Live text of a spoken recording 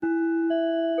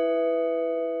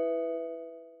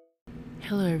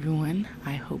Hello, everyone.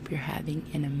 I hope you're having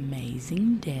an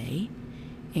amazing day.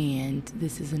 And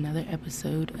this is another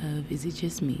episode of Is It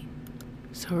Just Me?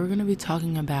 So, we're going to be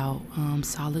talking about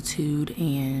solitude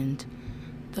and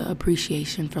the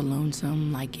appreciation for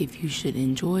lonesome, like if you should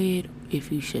enjoy it,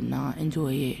 if you should not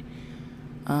enjoy it.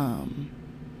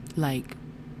 Like,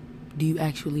 do you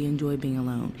actually enjoy being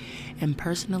alone? And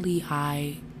personally,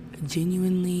 I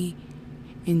genuinely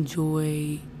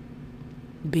enjoy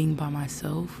being by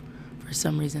myself. For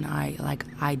some reason, I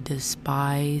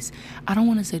don't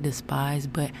want to say despise,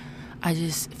 but I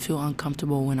just feel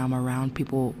uncomfortable when I'm around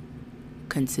people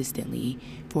consistently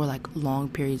for like long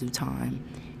periods of time.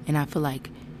 And I feel like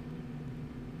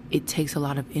it takes a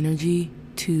lot of energy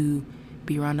to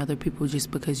be around other people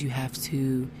just because you have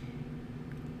to,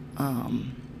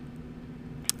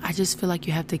 I just feel like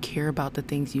you have to care about the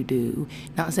things you do.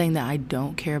 Not saying that I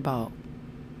don't care about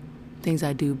things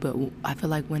I do, but I feel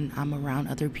like when I'm around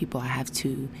other people, I have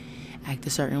to act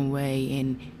a certain way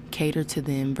and cater to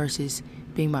them versus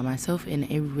being by myself, and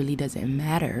it really doesn't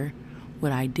matter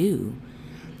what I do.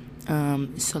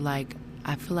 So like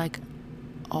I feel like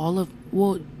all of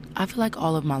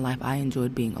my life I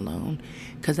enjoyed being alone,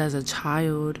 because as a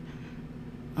child,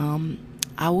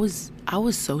 I was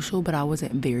social, but I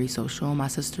wasn't very social. My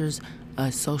sister's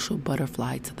a social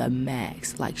butterfly to the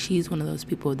max. Like, she's one of those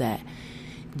people that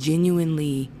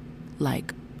genuinely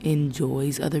like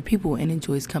enjoys other people and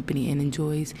enjoys company and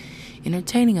enjoys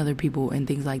entertaining other people and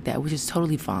things like that, which is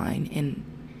totally fine, and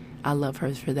I love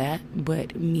her for that.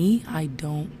 But me, I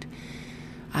don't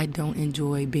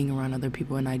enjoy being around other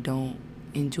people, and I don't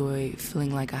enjoy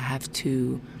feeling like I have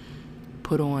to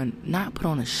not put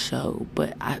on a show,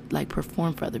 but I like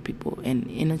perform for other people and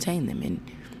entertain them and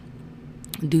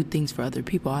do things for other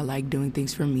people. I like doing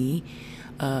things for me,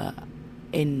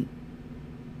 and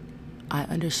I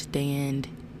understand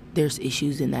there's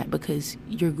issues in that because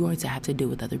you're going to have to deal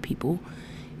with other people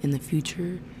in the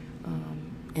future,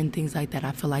 and things like that.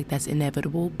 I feel like that's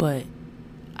inevitable, but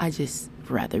I just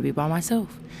rather be by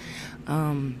myself.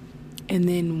 And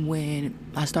then when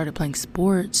I started playing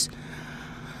sports,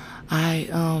 I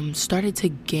started to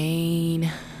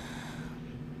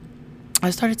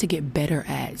get better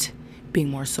at being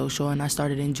more social, and I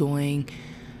started enjoying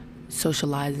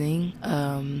socializing.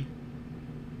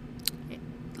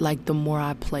 Like, the more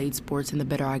I played sports and the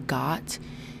better I got,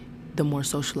 the more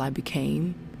social I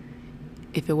became.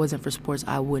 If it wasn't for sports,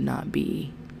 I would not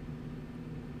be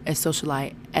as social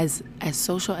as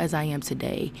I am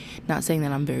today. Not saying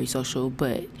that I'm very social,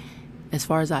 but as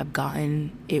far as I've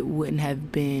gotten, it wouldn't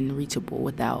have been reachable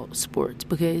without sports,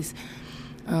 because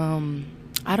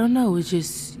I don't know, it's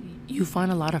just you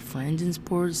find a lot of friends in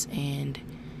sports, and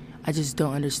I just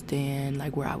don't understand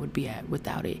like where I would be at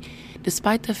without it.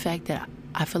 Despite the fact that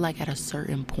I feel like at a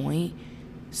certain point,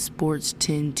 sports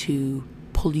tend to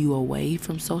pull you away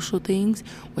from social things,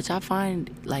 which I find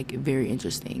like very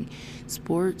interesting.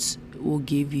 Sports will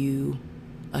give you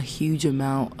a huge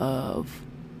amount of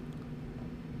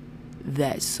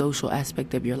that social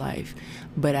aspect of your life,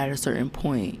 but at a certain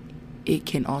point, it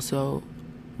can also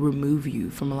remove you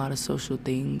from a lot of social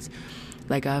things.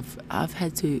 Like, I've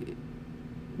had to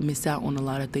miss out on a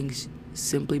lot of things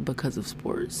simply because of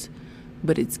sports,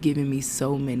 but it's given me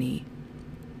so many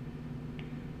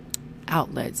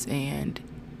outlets and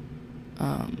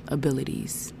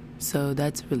abilities, so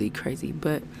that's really crazy.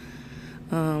 But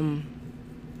I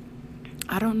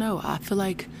don't know, I feel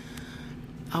like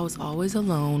I was always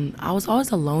alone. I was always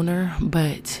a loner,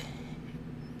 but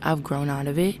I've grown out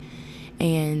of it.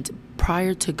 And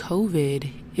prior to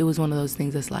COVID, it was one of those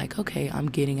things that's like, okay, I'm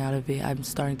getting out of it. I'm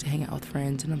starting to hang out with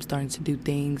friends, and I'm starting to do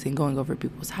things and going over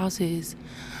people's houses.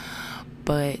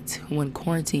 But when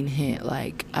quarantine hit,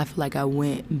 like, I feel like I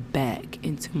went back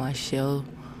into my shell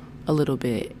a little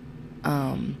bit.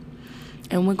 And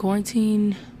when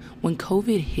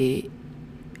COVID hit,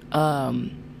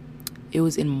 it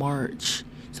was in March.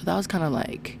 So that was kind of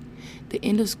like the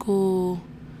end of school,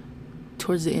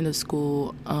 towards the end of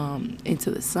school, into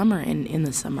the summer. And in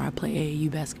the summer, I played AAU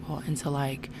basketball. And so,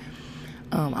 like,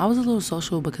 I was a little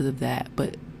social because of that.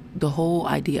 But the whole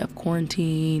idea of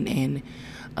quarantine and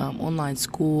online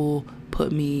school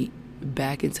put me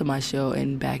back into my shell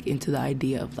and back into the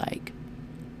idea of, like,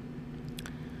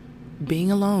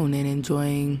 being alone and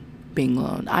enjoying being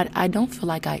alone. I don't feel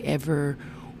like I ever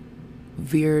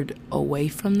veered away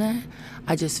from that.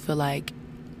 I just feel like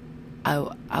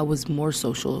I was more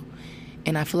social,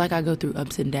 and I feel like I go through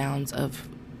ups and downs of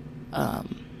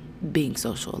being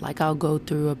social. Like, I'll go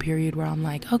through a period where I'm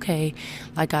like, okay,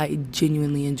 like, I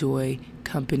genuinely enjoy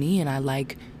company and I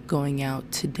like going out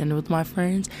to dinner with my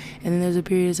friends. And then there's a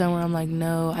period of time where I'm like,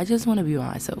 no, I just want to be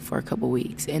by myself for a couple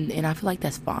weeks. And I feel like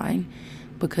that's fine,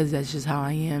 because that's just how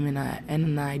I am, and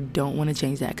I don't want to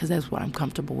change that, because that's what I'm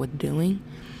comfortable with doing.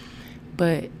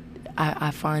 But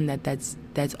I find that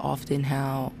that's often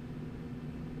how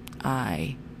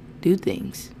I do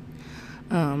things.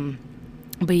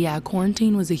 But yeah,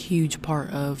 quarantine was a huge part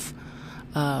of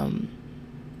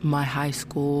my high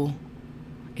school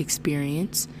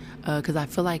experience, because I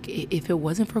feel like if it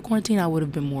wasn't for quarantine, I would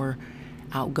have been more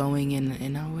outgoing,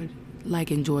 and I would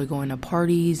like enjoy going to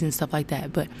parties and stuff like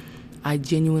that. But I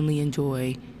genuinely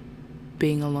enjoy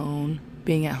being alone,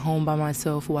 being at home by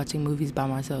myself, watching movies by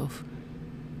myself.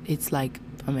 It's like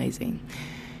amazing,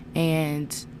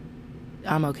 and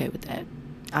I'm okay with that.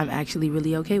 I'm actually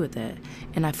really okay with that.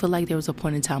 And I feel like there was a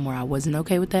point in time where I wasn't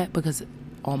okay with that, because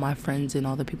all my friends and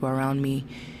all the people around me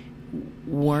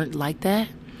weren't like that.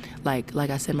 Like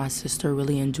I said, my sister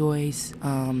really enjoys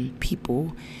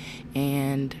people,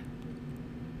 and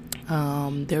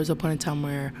there was a point in time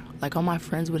where like all my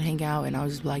friends would hang out, and I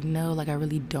was just like, no, like I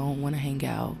really don't want to hang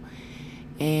out.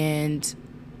 And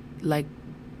like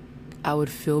I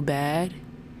would feel bad,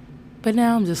 but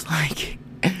now I'm just like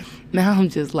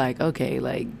okay,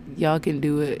 like y'all can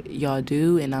do it, y'all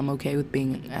do, and I'm okay with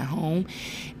being at home.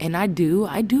 And I do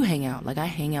hang out. Like I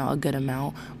hang out a good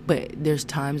amount, but there's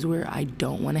times where I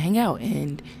don't want to hang out,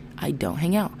 and I don't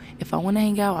hang out. If I want to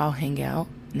hang out, I'll hang out,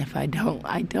 and if I don't,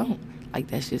 I don't. Like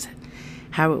that's just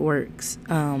how it works.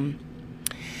 And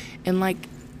like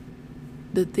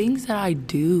the things that I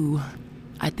do,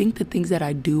 I think the things that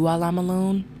I do while I'm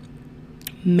alone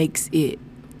makes it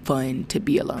fun to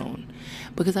be alone,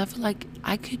 because I feel like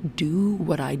I could do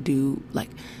what I do. Like,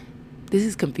 this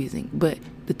is confusing, but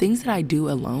the things that I do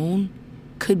alone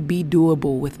could be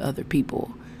doable with other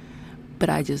people, but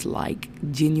I just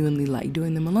genuinely like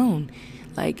doing them alone.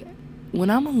 Like when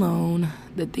I'm alone,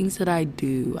 the things that I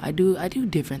do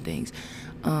different things.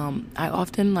 I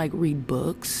often like read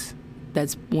books.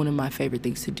 That's one of my favorite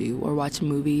things to do, or watch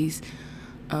movies.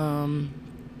 My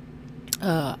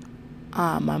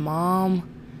mom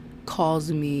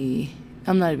calls me,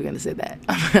 I'm not even gonna say that.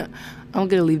 I'm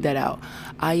gonna leave that out.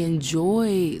 I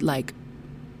enjoy like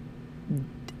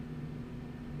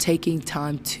taking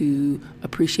time to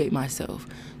appreciate myself.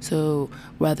 So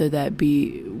whether that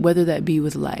be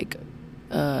with like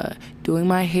doing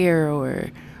my hair,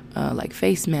 or like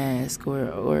face mask,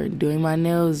 or doing my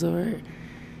nails, or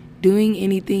doing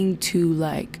anything to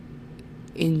like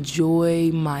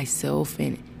enjoy myself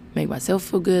and make myself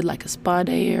feel good, like a spa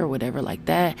day or whatever like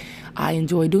that. I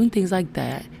enjoy doing things like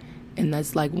that, and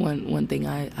that's like one thing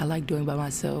I like doing by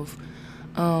myself.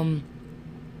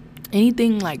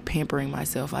 Anything like pampering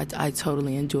myself, I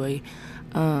totally enjoy.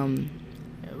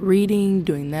 Reading,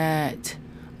 doing that,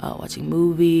 watching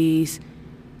movies.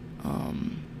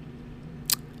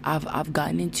 I've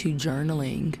gotten into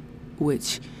journaling,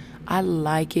 which I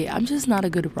like it. I'm just not a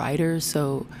good writer,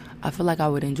 so I feel like I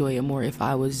would enjoy it more if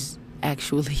I was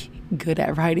actually good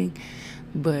at writing.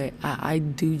 But I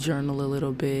do journal a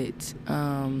little bit.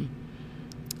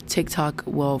 TikTok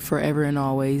will forever and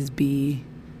always be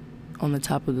on the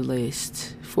top of the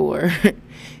list for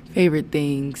favorite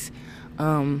things.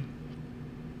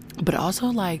 But also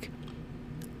like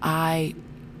I'm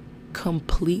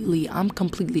completely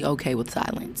okay with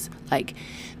silence. Like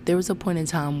there was a point in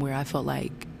time where I felt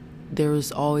like there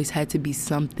was always had to be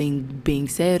something being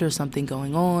said, or something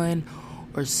going on,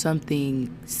 or something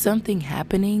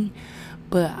happening.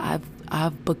 But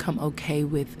I've become okay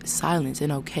with silence,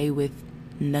 and okay with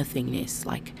nothingness.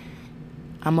 Like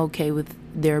I'm okay with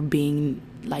there being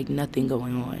like nothing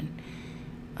going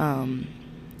on.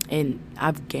 And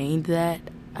I've gained that.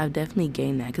 I've definitely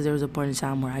gained that, because there was a point in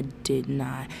time where I did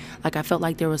not. Like I felt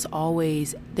like there was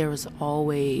always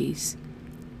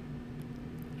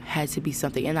had to be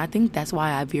something. And I think that's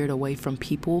why I veered away from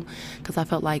people, because I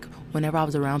felt like whenever I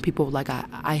was around people, like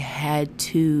I had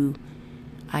to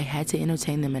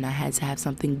entertain them, and I had to have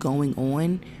something going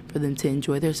on for them to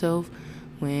enjoy themselves,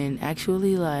 when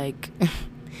actually like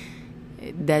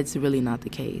that's really not the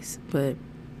case. But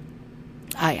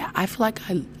I feel like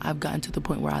I've gotten to the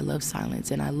point where I love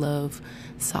silence, and I love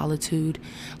solitude.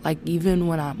 Like even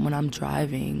when I'm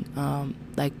driving,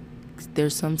 like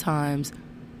there's sometimes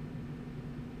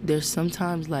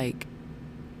like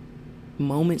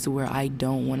moments where I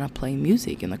don't want to play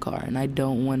music in the car, and I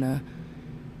don't want to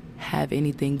have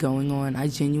anything going on. I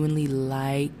genuinely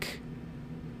like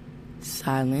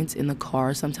silence in the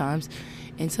car sometimes,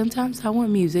 and sometimes I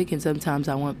want music, and sometimes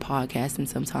I want podcasts, and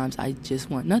sometimes I just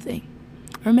want nothing,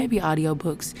 or maybe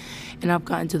audiobooks. And I've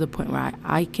gotten to the point where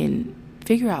I can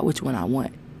figure out which one I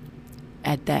want.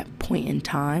 at that point in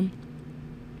time.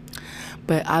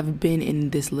 But I've been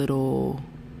in this little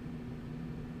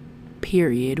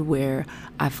period where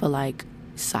I feel like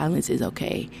silence is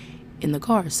okay in the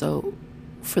car. So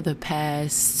for the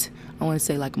past, I want to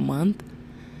say like a month,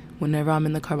 whenever I'm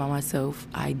in the car by myself,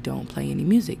 I don't play any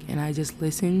music and I just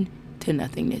listen to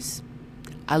nothingness.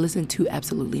 I listen to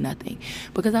absolutely nothing,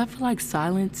 because I feel like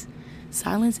silence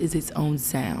is its own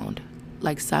sound.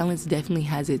 Like, silence definitely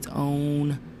has its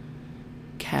own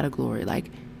category. Like,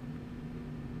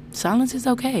 silence is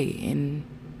okay, and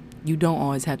you don't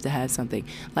always have to have something.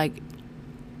 Like,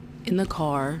 in the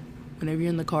car, whenever you're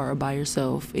in the car or by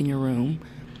yourself in your room,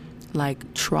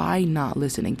 like, try not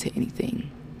listening to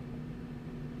anything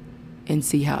and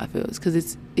see how it feels,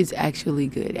 because it's actually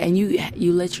good. And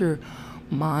you let your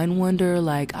mind wander.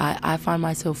 Like, I find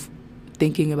myself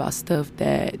thinking about stuff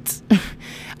that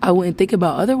I wouldn't think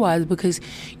about otherwise, because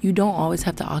you don't always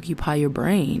have to occupy your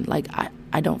brain. Like,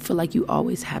 I don't feel like you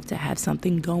always have to have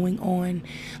something going on,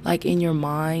 like, in your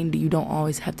mind. You don't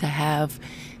always have to have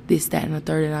this, that, and the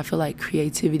third. And I feel like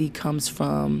creativity comes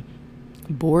from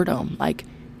boredom. Like,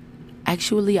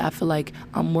 actually, I feel like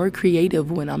I'm more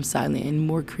creative when I'm silent and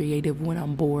more creative when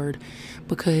I'm bored,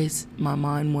 because my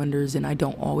mind wanders and I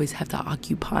don't always have to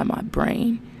occupy my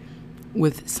brain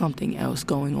with something else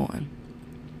going on.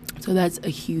 So that's a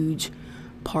huge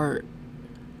part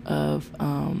of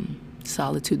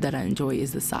solitude that I enjoy,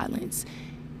 is the silence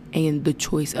and the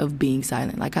choice of being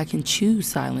silent. Like, I can choose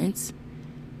silence.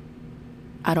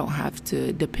 I don't have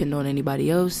to depend on anybody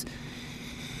else.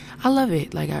 I love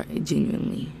it. Like, I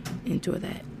genuinely enjoy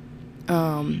that.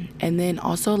 And then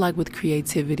also, like, with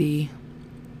creativity,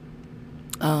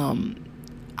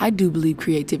 I do believe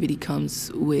creativity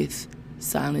comes with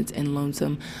silence and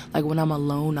lonesome. Like, when I'm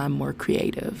alone, I'm more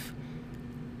creative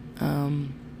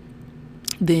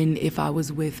than if I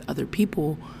was with other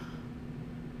people,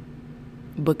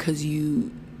 because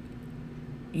you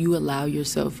allow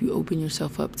yourself, you open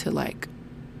yourself up to, like,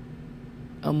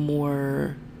 a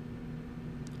more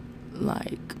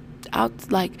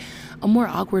a more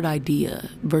awkward idea,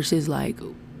 versus, like,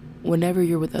 whenever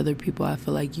you're with other people, I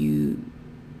feel like you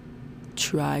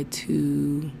try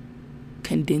to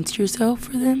condense yourself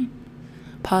for them,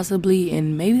 possibly.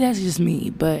 And maybe that's just me,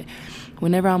 but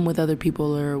whenever I'm with other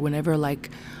people, or whenever,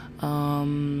 like,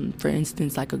 for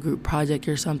instance, like a group project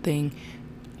or something,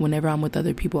 whenever I'm with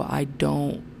other people, I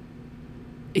don't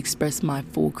express my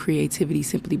full creativity,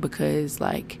 simply because,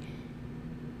 like,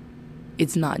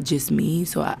 it's not just me,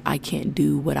 so I can't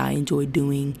do what I enjoy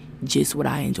doing, just what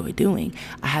I enjoy doing.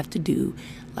 I have to do,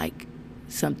 like,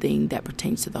 something that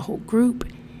pertains to the whole group,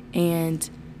 and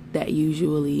that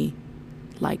usually,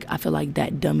 like, I feel like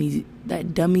that dummies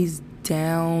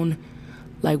down,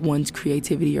 like, one's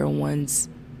creativity or one's,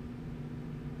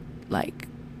 like,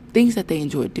 things that they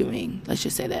enjoy doing. Let's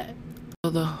just say that.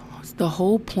 So the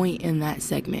whole point in that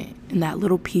segment, in that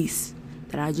little piece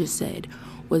that I just said,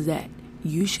 was that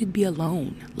you should be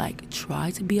alone. Like, try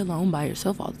to be alone by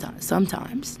yourself all the time.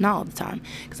 Sometimes, not all the time,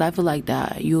 because I feel like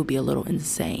that you'll be a little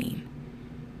insane.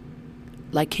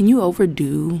 Like, can you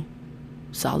overdo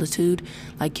solitude?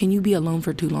 Like, can you be alone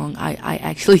for too long? I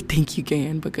actually think you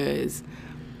can, because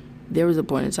there was a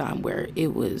point in time where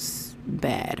it was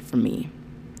bad for me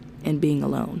and being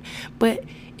alone. But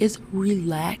it's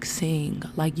relaxing.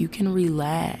 Like, you can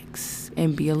relax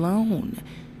and be alone.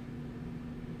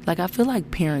 Like, I feel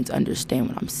like parents understand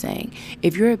what I'm saying.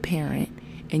 If you're a parent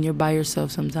and you're by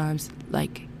yourself sometimes,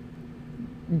 like,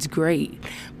 it's great.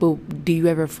 But do you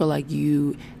ever feel like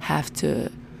you have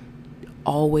to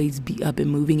always be up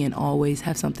and moving and always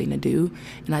have something to do?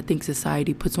 And I think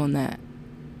society puts on that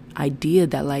idea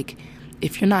that, like,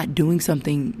 if you're not doing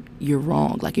something, you're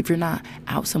wrong. Like, if you're not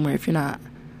out somewhere, if you're not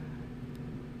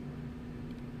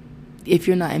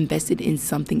invested in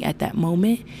something at that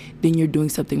moment, then you're doing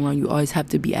something wrong. You always have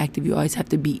to be active. You always have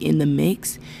to be in the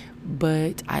mix.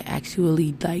 But I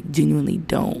actually, like, genuinely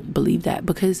don't believe that,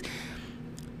 because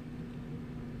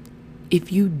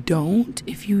if you don't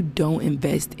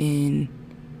invest in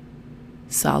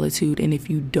solitude, and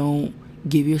if you don't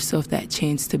give yourself that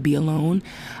chance to be alone,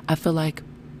 I feel like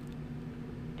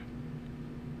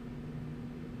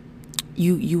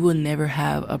you will never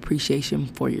have appreciation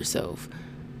for yourself.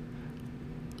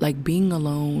 Like, being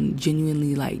alone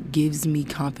genuinely, like, gives me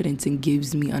confidence and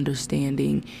gives me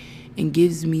understanding and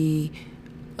gives me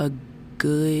a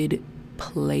good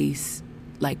place,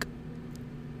 like,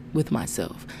 with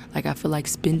myself. Like, I feel like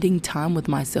spending time with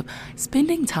yourself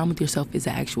is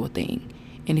an actual thing.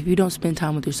 And if you don't spend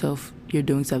time with yourself, you're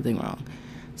doing something wrong.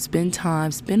 Spend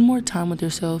more time with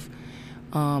yourself.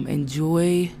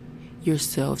 Enjoy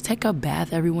yourself. Take a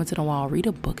bath every once in a while. Read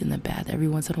a book in the bath every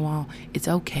once in a while. It's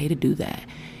okay to do that.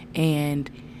 And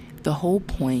the whole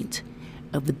point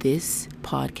of this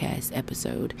podcast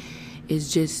episode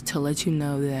is just to let you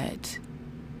know that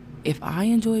if I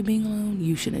enjoy being alone,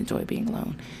 you should enjoy being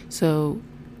alone. So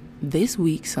this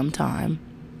week sometime,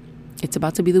 it's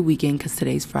about to be the weekend because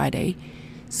today's Friday.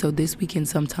 So this weekend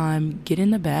sometime, get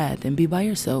in the bath and be by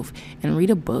yourself and read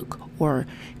a book, or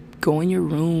go in your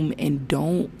room and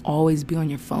don't always be on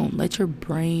your phone. Let your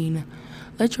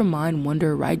mind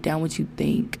wander, write down what you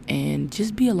think, and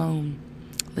just be alone.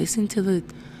 Listen to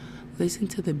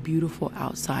the beautiful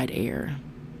outside air.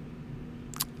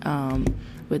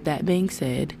 With that being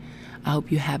said, I hope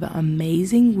you have an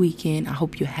amazing weekend. I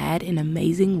hope you had an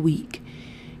amazing week,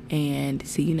 and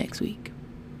see you next week.